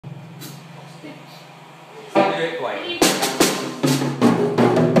Do it quiet.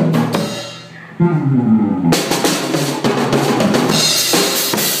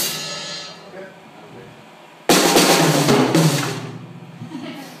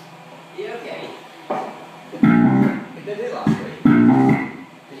 You okay? You did it last week.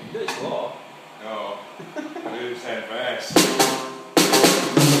 Did you do it slow? No, I did the same first.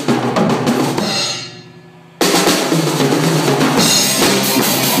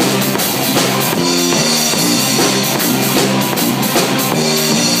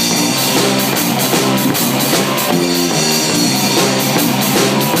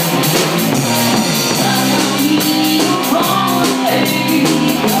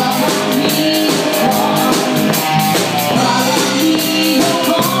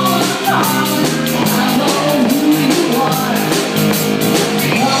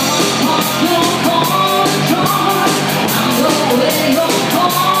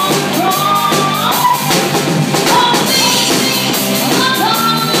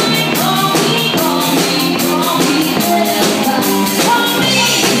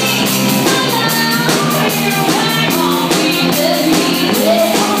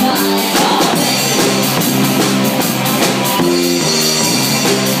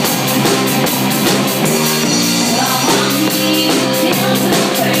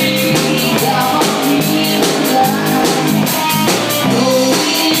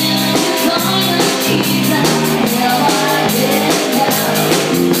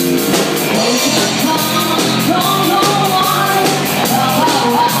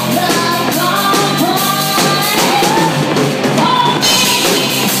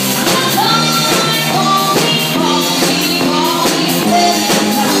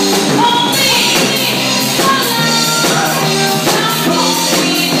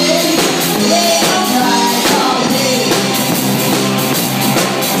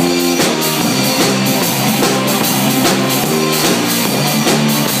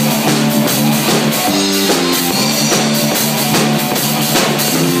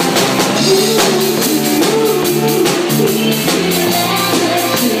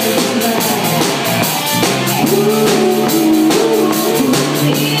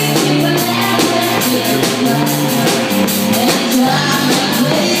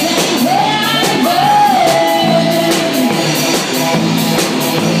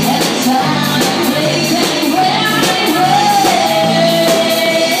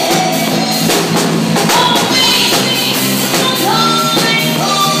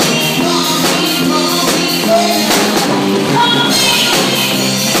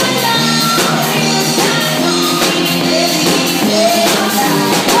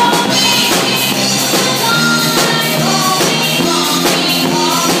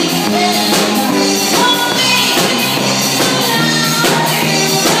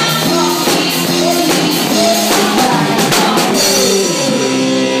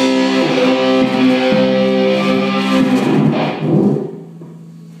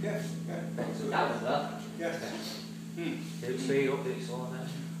 Did it speed up, did it slow down?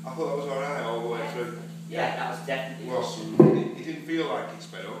 I thought that was alright all the way through. Yeah, that was definitely It didn't feel like it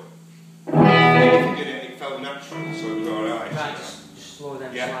sped up. If you did it, it felt natural, so it was alright. Right, just slow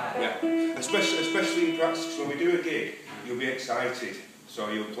down slightly. Yeah. Especially in practice, 'cause when we do a gig, you'll be excited, so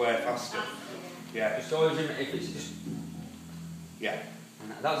you'll play faster. Yeah. Just always remember, if it's just... Yeah.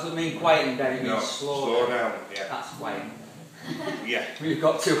 That doesn't mean quiet and dead, it means slow down. Yeah. That's quiet. Yeah. We've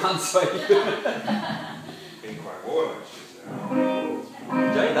got two hands for you. Been quite warm actually.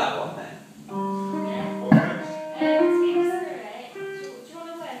 Enjoyed that one then. What next? Do you want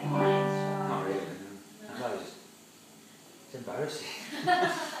to work on it? Not really. No. It's embarrassing.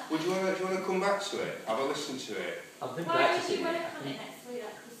 Well, do you want to come back to it? Have a listen to it? I've been Why don't practicing you it. work on it next week,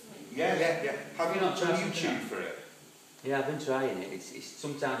 like Christmas? Yeah. Have you not done tried YouTube for it? Yeah, I've been trying it. It's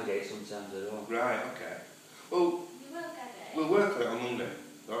sometimes I get it, sometimes I don't. Right, okay. Well, You will get it. we'll work on it on Monday.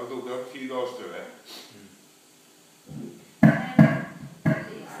 I'll go a few goes through it.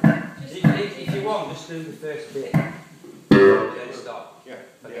 If you want, just do the first bit. Then stop. Yeah.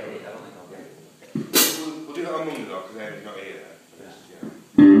 Forget it, I don't think I'll get it. We'll do that on Monday though, because Amy's not here. Yeah.